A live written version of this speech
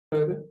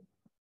further.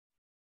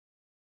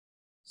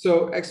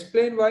 So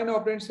explain why an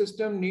operating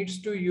system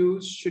needs to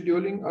use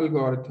scheduling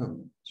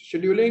algorithm.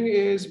 Scheduling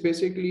is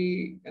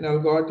basically an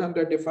algorithm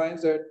that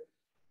defines that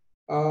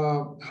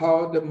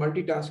how the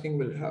multitasking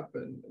will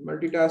happen.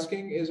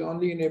 Multitasking is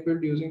only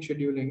enabled using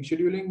scheduling.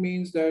 Scheduling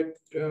means that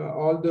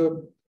all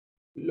the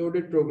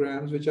loaded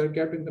programs which are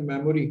kept in the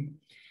memory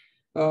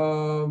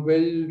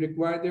will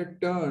require their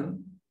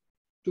turn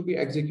to be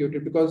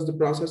executed, because the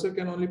processor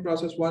can only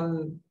process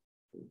one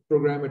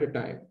program at a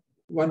time.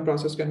 One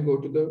process can go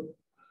to the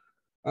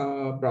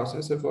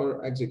processor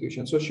for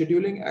execution. So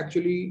scheduling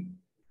actually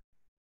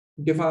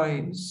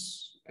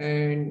defines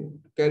and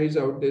carries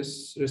out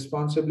this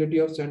responsibility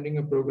of sending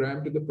a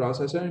program to the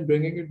processor and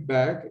bringing it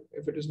back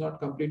if it is not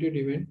completed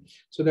even,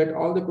 so that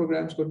all the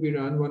programs could be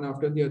run one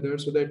after the other,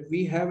 so that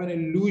we have an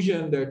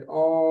illusion that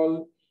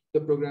all the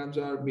programs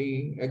are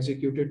being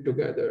executed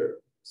together.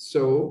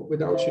 So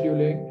without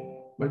scheduling,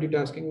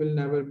 multitasking will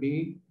never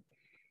be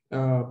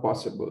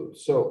possible.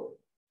 So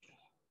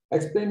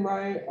explain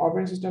why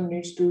operating system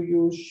needs to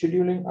use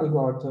scheduling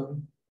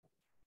algorithm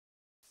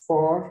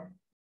for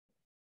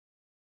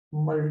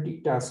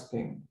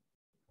multitasking.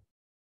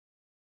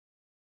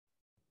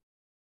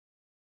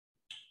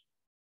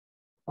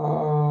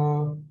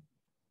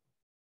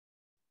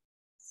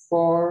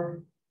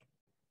 For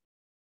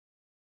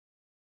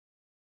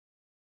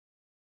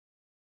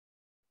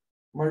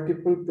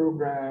multiple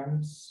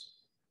programs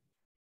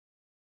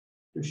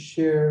to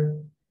share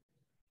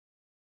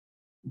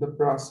the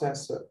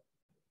processor.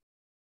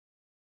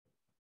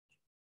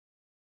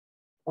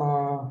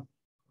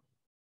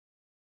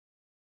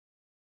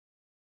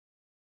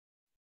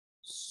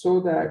 So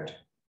that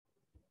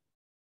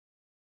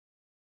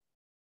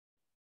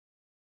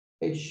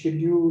a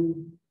schedule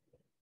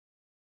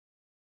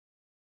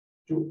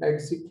to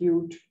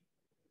execute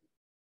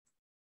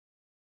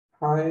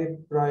high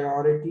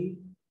priority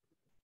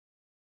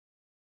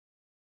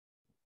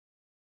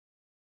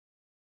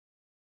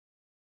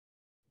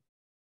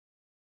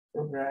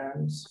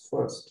programs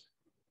first.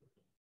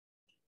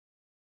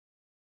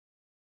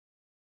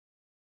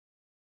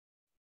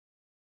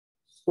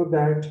 So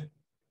that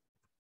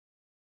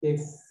a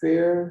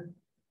fair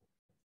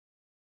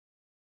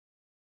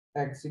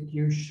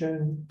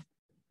execution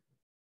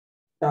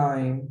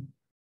time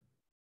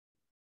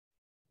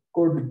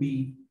could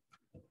be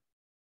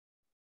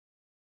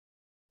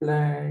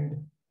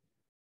planned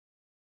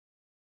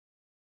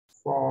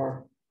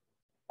for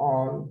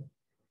all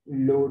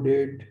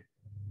loaded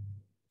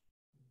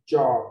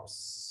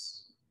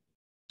jobs.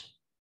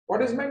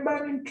 What is meant by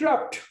an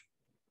interrupt?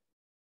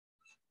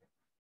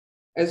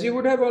 As you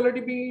would have already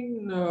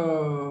been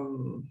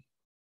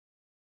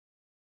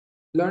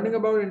learning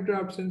about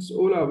interrupt since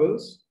O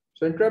levels.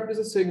 So interrupt is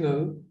a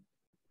signal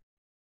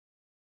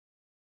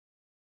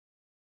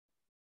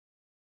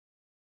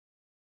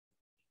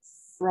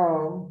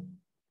from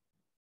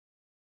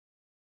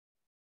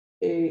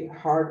a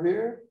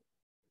hardware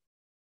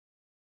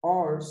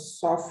or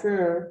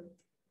software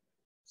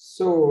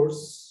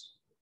source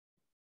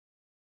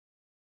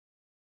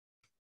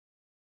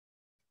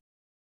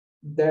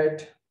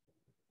that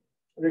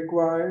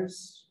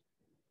requires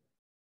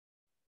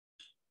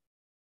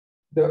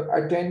the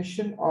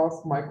attention of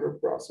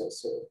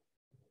microprocessor.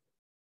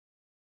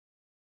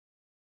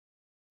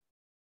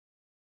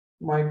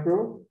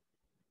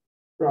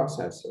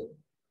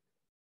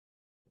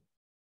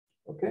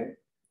 Okay.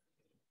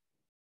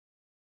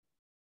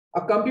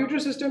 A computer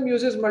system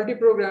uses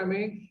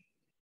multi-programming.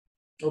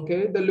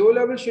 Okay. The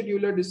low-level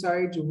scheduler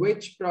decides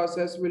which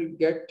process will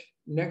get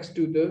next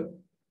to the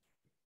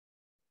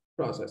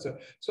processor.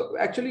 So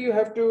actually you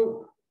have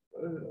to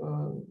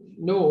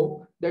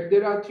know that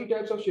there are three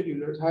types of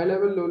schedulers: high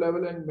level, low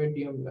level, and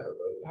medium level.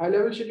 High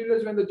level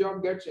schedulers, when the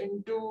job gets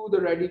into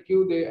the ready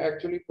queue, they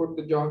actually put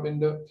the job in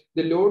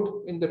they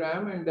load in the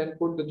RAM and then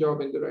put the job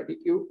in the ready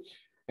queue.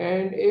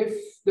 And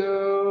if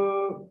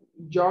the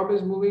job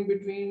is moving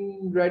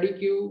between ready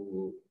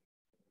queue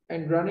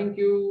and running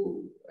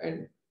queue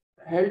and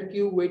held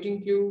queue,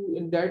 waiting queue,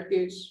 in that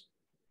case,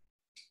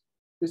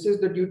 this is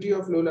the duty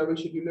of low-level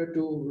scheduler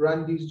to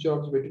run these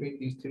jobs between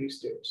these three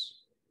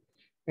states.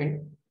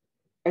 And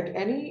at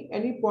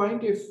any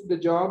point, if the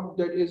job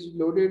that is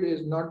loaded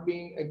is not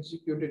being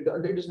executed,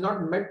 it is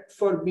not meant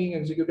for being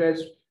executed,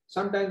 as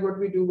sometimes what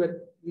we do when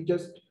we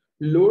just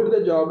load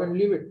the job and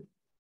leave it.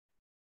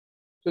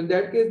 So in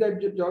that case,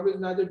 that job is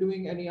neither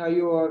doing any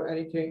IO or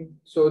anything.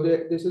 So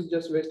this is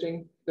just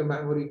wasting the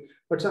memory.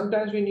 But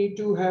sometimes we need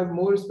to have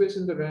more space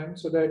in the RAM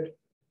so that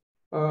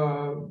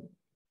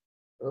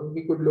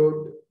we could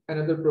load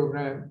another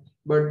program,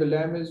 but the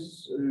RAM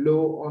is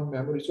low on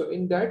memory. So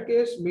in that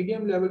case,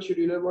 medium level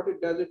scheduler, what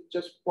it does, it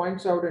just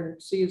points out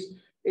and sees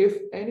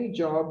if any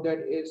job that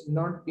is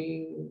not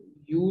being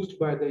used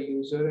by the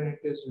user and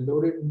it is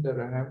loaded in the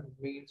RAM,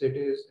 means it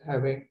is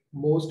having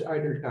most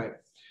idle time.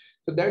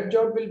 So that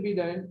job will be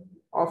then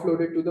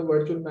offloaded to the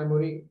virtual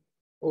memory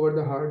over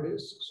the hard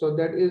disk. So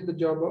that is the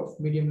job of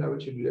medium level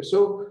scheduler.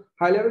 So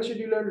high level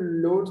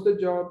scheduler loads the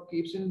job,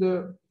 keeps in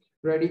the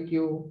ready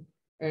queue,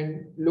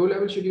 And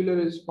low-level scheduler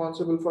is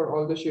responsible for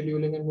all the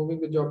scheduling and moving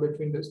the job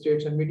between the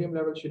states, and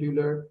medium-level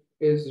scheduler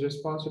is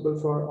responsible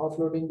for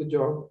offloading the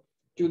job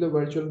to the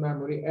virtual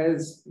memory,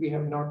 as we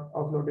have not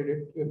offloaded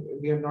it,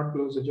 we have not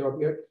closed the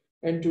job yet,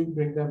 and to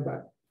bring them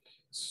back.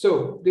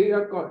 So they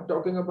are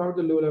talking about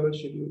the low-level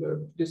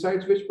scheduler,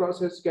 decides which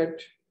process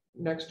get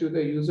next to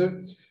the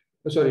user,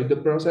 sorry, the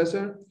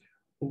processor.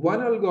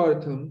 One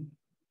algorithm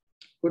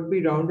could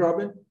be round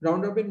robin.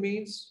 Round robin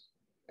means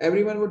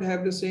everyone would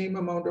have the same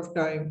amount of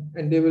time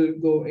and they will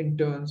go in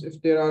turns.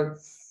 If there are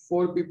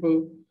 4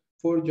 people,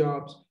 4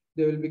 jobs,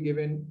 they will be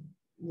given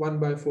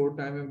 1/4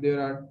 time. If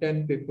there are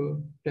 10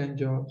 people, 10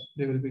 jobs,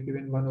 they will be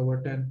given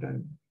 1/10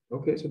 time.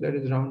 Okay, so that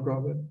is round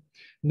robin.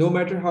 No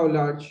matter how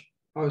large,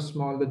 how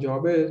small the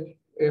job is,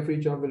 every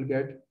job will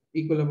get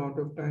equal amount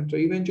of time. So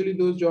eventually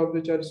those jobs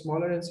which are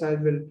smaller in size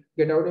will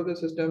get out of the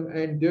system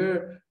and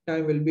their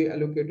time will be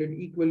allocated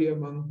equally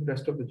among the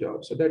rest of the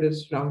jobs. So that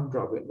is round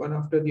robin, one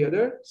after the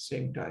other,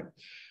 same time.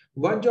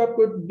 One job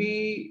could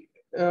be,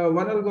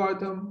 one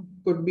algorithm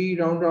could be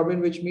round robin,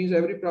 which means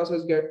every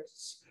process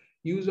gets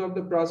use of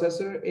the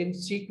processor in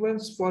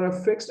sequence for a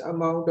fixed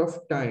amount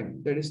of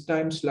time. That is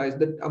time slice.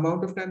 The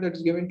amount of time that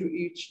is given to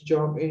each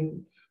job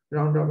in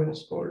round robin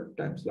is called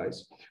time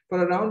slice.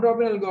 For a round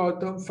robin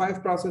algorithm,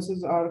 5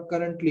 processes are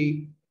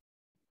currently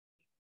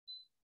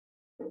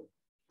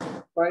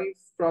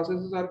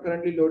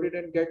loaded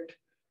and get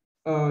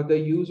the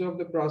use of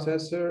the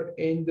processor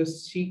in the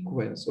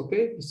sequence.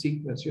 Okay, the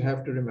sequence you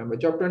have to remember.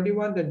 Job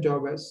 21, then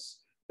job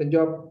S, then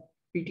job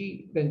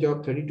PT, then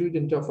job 32,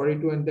 then job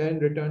 42, and then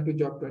return to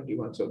job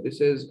 21. So this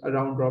is a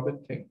round robin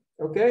thing.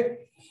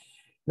 Okay,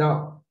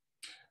 now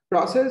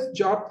process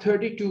job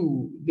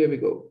 32, there we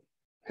go,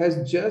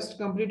 has just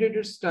completed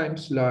its time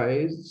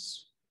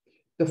slice.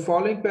 The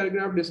following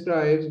paragraph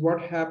describes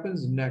what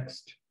happens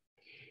next.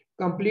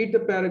 Complete the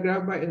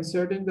paragraph by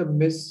inserting the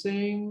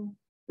missing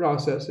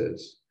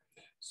processes.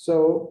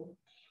 So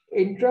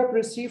interrupt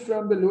received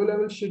from the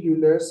low-level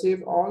scheduler,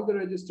 save all the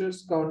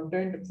registers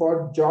content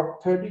for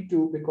job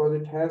 32 because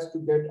it has to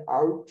get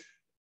out.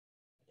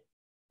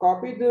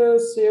 Copy the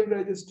saved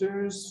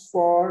registers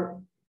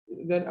for,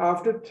 then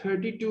after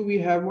 32 we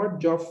have what,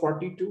 job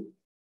 42.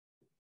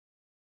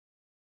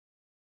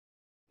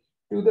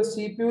 To the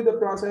CPU, the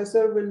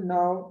processor will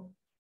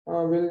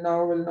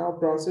now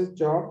process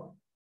job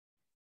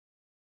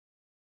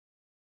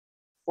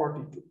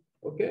 42.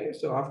 Okay,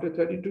 so after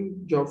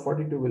 32, job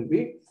 42 will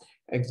be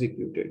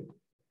executed.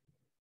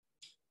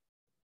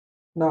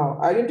 Now,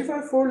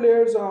 identify 4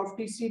 layers of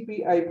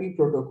TCP IP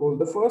protocol.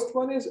 The first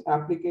one is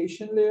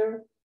application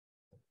layer.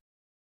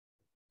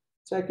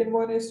 Second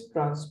one is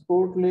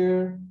transport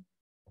layer.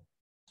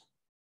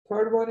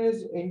 Third one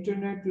is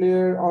internet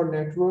layer or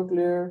network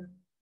layer.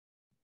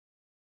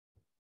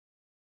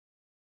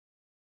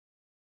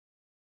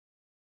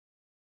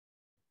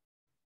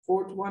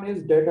 Fourth one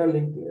is data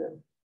link layer.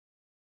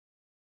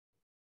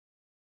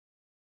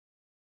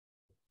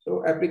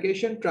 So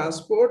application,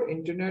 transport,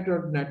 internet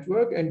or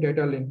network, and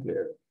data link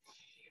layer.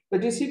 The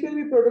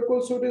TCP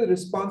protocol suite is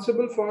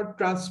responsible for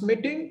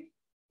transmitting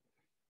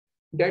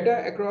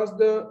data across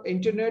the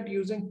internet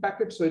using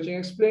packet switching.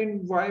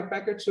 Explain why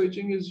packet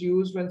switching is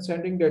used when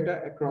sending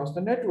data across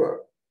the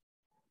network.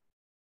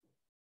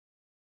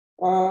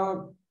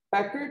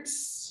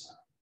 Packets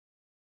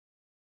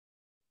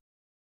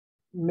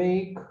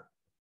make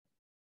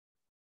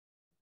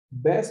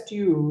best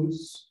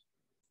use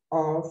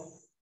of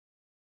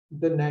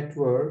the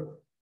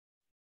network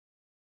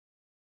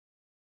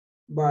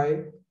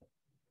by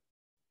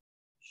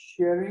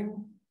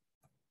sharing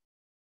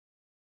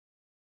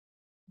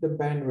the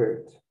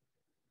bandwidth.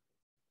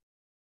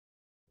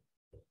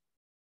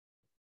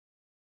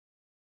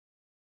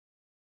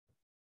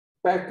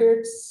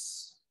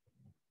 Packets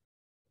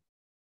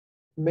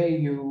may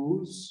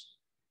use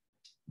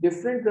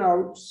different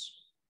routes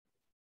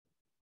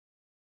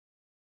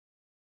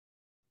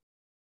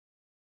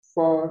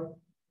for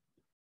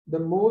the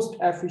most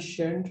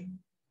efficient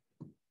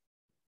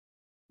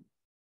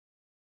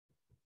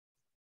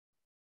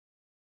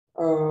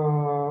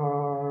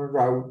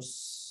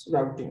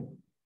routing.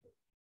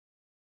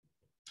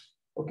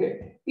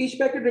 Okay, each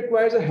packet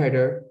requires a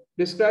header.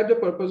 Describe the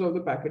purpose of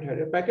the packet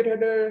header. Packet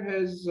header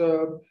has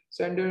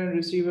sender and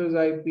receiver's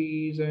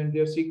IPs and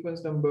their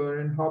sequence number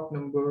and hop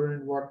number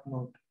and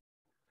whatnot.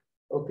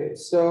 Okay,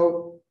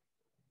 so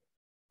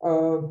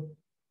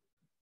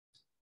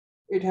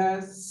it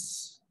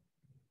has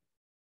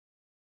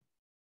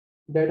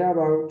data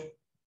about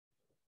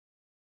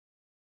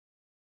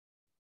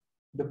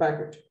the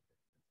packet,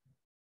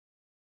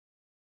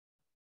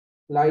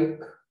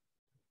 like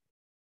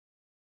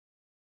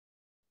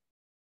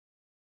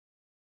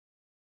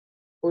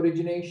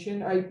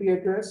origination IP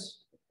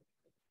address,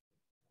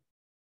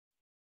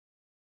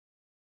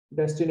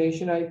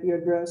 destination IP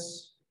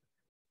address,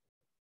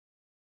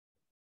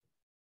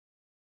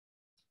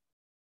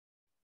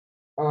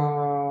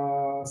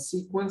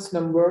 sequence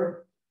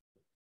number,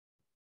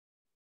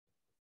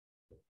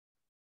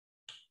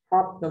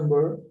 hop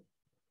number,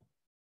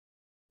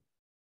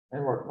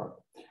 and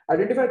whatnot.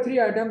 Identify three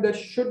items that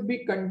should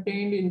be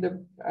contained in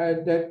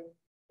the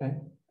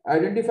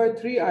identify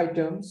three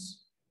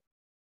items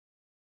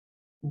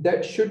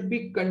that should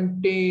be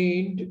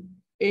contained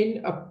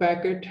in a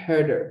packet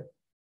header.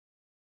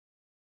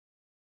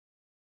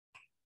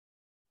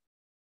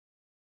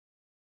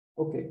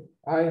 Okay,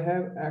 I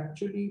have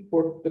actually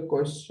put the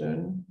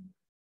question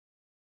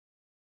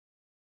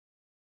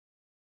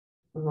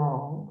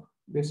wrong.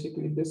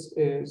 Basically, this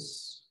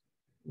is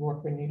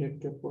what we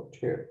needed to put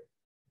here.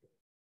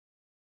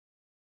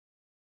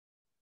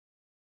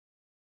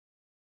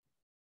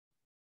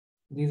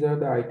 These are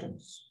the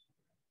items.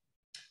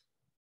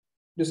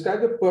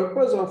 Describe the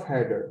purpose of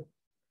header.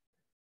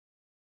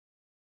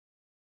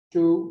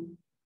 To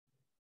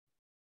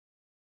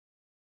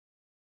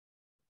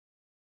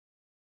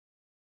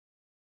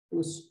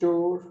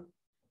store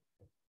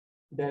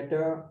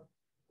data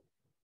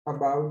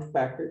about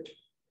packet.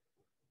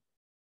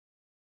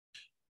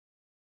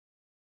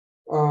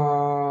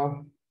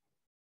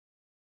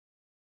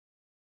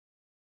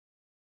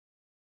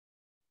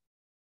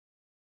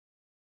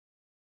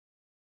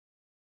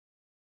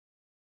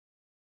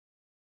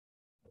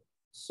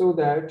 So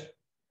that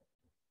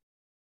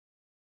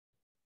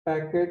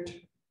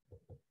packet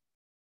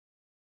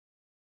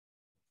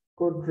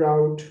could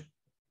route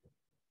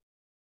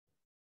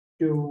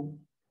to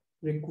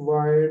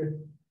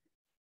required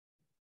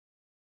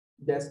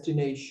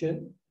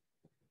destination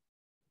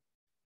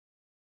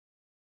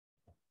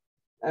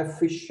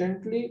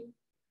efficiently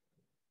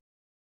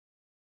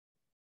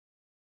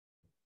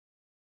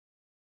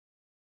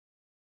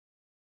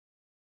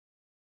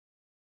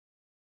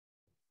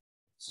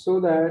so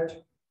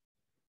that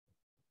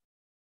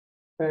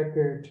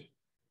packet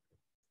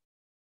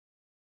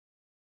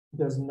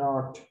does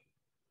not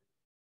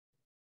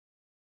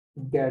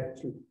get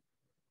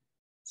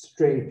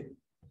strayed.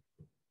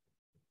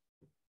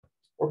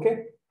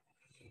 Okay.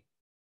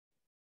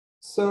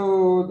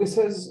 So this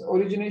is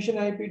origination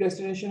IP,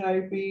 destination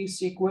IP,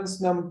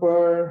 sequence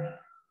number,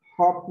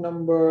 hop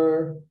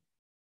number,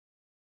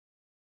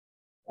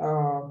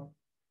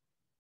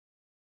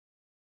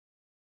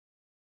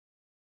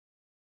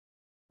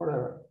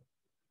 whatever.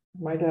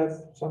 Might have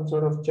some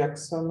sort of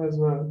checksum as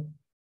well.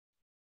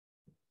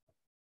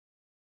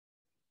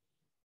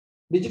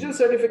 Digital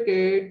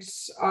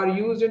certificates are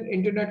used in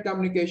internet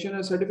communication.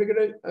 A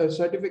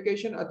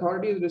certification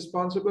authority is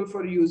responsible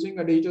for using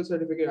a digital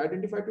certificate.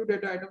 Identify two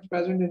data items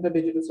present in the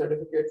digital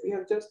certificate. We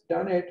have just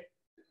done it.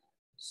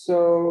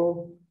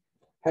 So,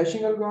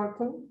 hashing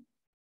algorithm.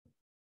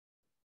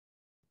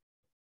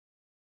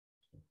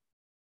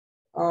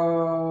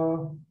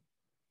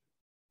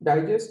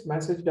 Digest,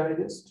 message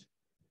digest.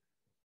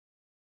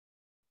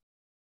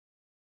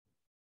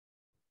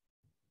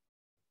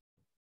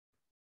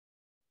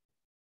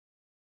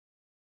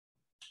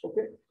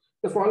 Okay.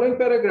 The following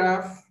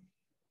paragraph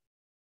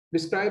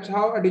describes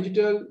how a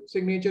digital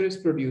signature is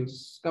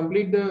produced.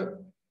 Complete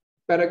the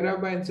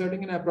paragraph by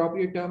inserting an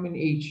appropriate term in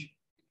each.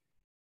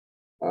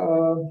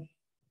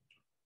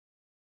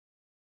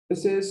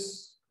 This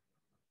is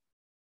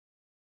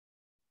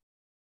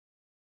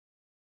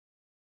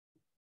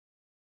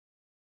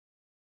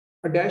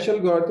a dash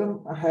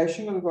algorithm, a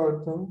hashing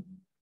algorithm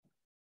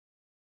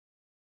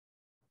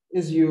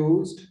is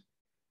used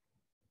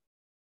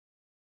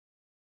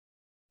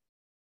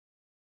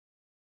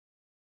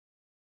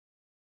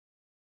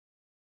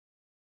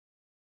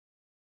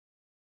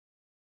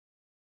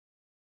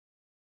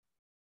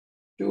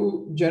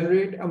to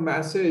generate a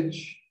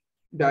message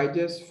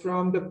digest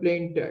from the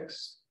plain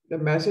text. The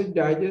message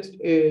digest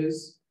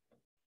is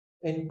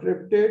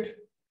encrypted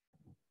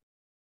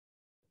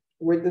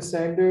with the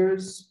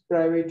sender's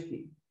private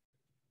key.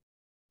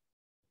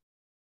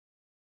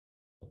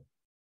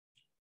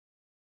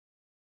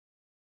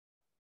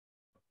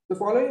 The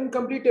following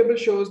incomplete table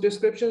shows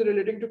descriptions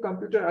relating to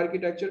computer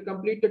architecture.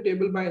 Complete the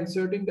table by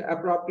inserting the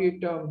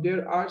appropriate term.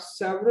 There are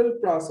several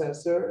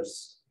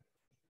processors.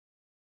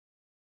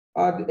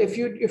 If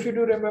you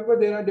do remember,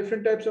 there are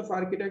different types of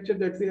architecture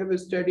that we have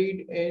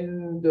studied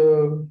in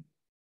the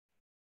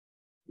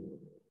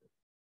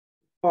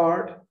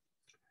part.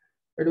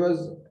 It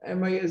was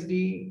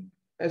MISD,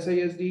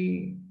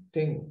 SISD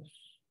things,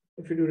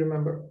 if you do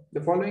remember.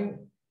 The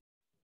following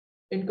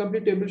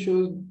incomplete table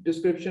shows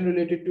description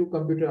related to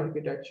computer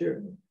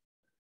architecture.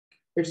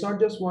 It's not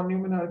just one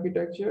human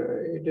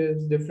architecture, it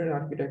is different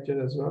architecture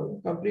as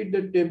well. Complete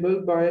the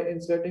table by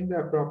inserting the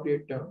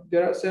appropriate term.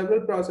 There are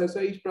several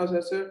processors. Each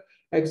processor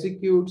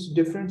executes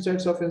different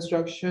sets of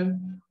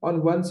instruction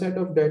on one set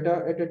of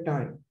data at a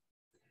time.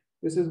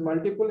 This is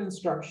multiple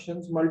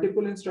instructions.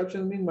 Multiple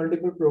instructions mean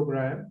multiple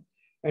program,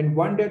 and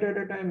one data at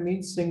a time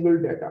means single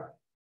data.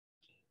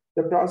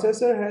 The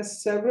processor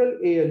has several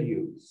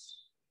ALUs.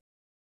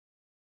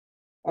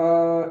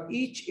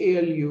 Each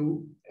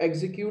ALU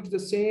executes the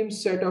same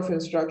set of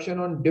instruction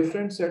on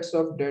different sets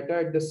of data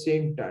at the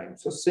same time.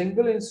 So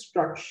single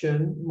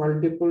instruction,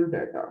 multiple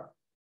data.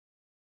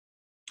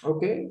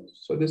 Okay,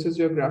 so this is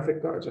your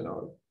graphic cards and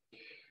all.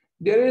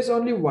 There is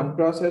only one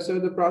processor.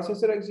 The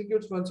processor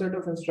executes one set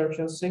of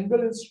instructions,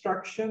 single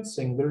instruction,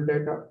 single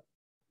data.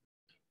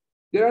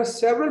 There are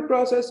several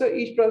processors.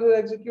 Each processor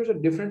executes a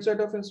different set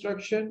of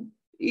instruction.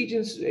 Each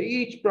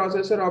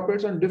processor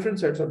operates on different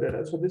sets of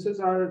data. So this is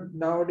our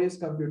nowadays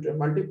computer.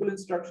 Multiple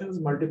instructions,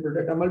 multiple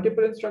data.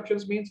 Multiple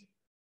instructions means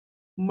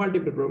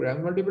multiple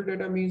programs. Multiple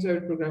data means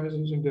every program is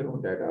using their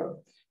own data.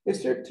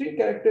 It's the three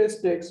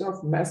characteristics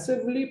of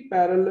massively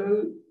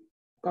parallel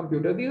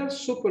computer. These are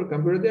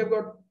supercomputers. They have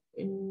got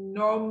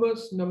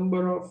enormous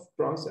number of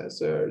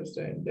processors,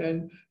 and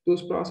then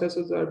those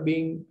processors are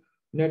being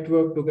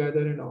networked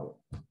together and all.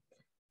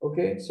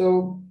 Okay,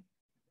 so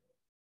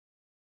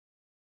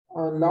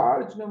a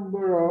large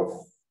number of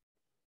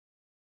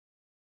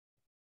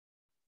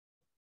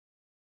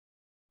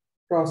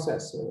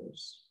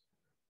processors.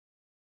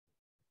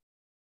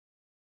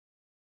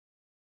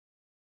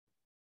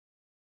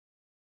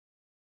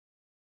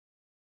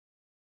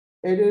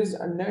 It is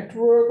a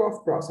network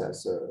of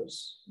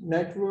processors.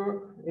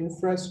 Network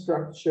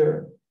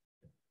infrastructure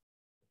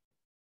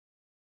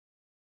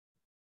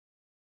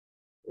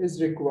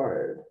is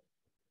required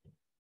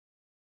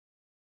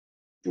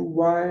to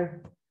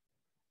wire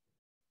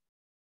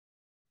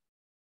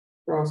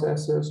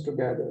processors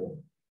together.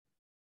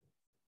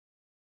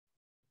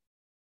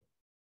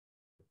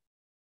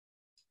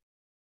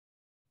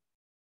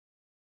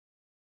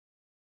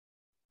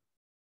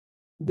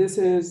 This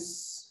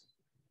is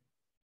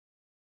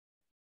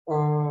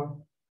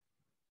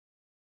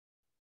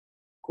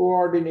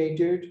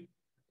coordinated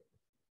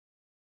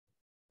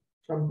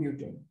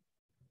computing.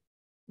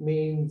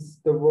 Means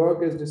the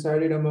work is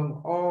decided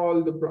among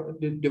all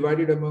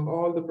divided among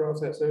all the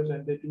processors,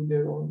 and they do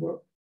their own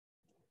work.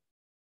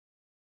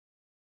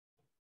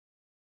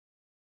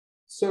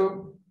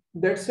 So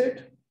that's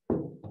it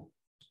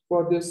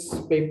for this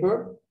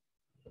paper,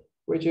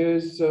 which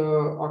is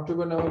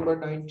October, November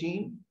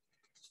 19,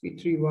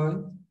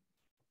 P31.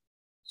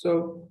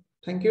 So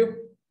thank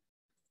you.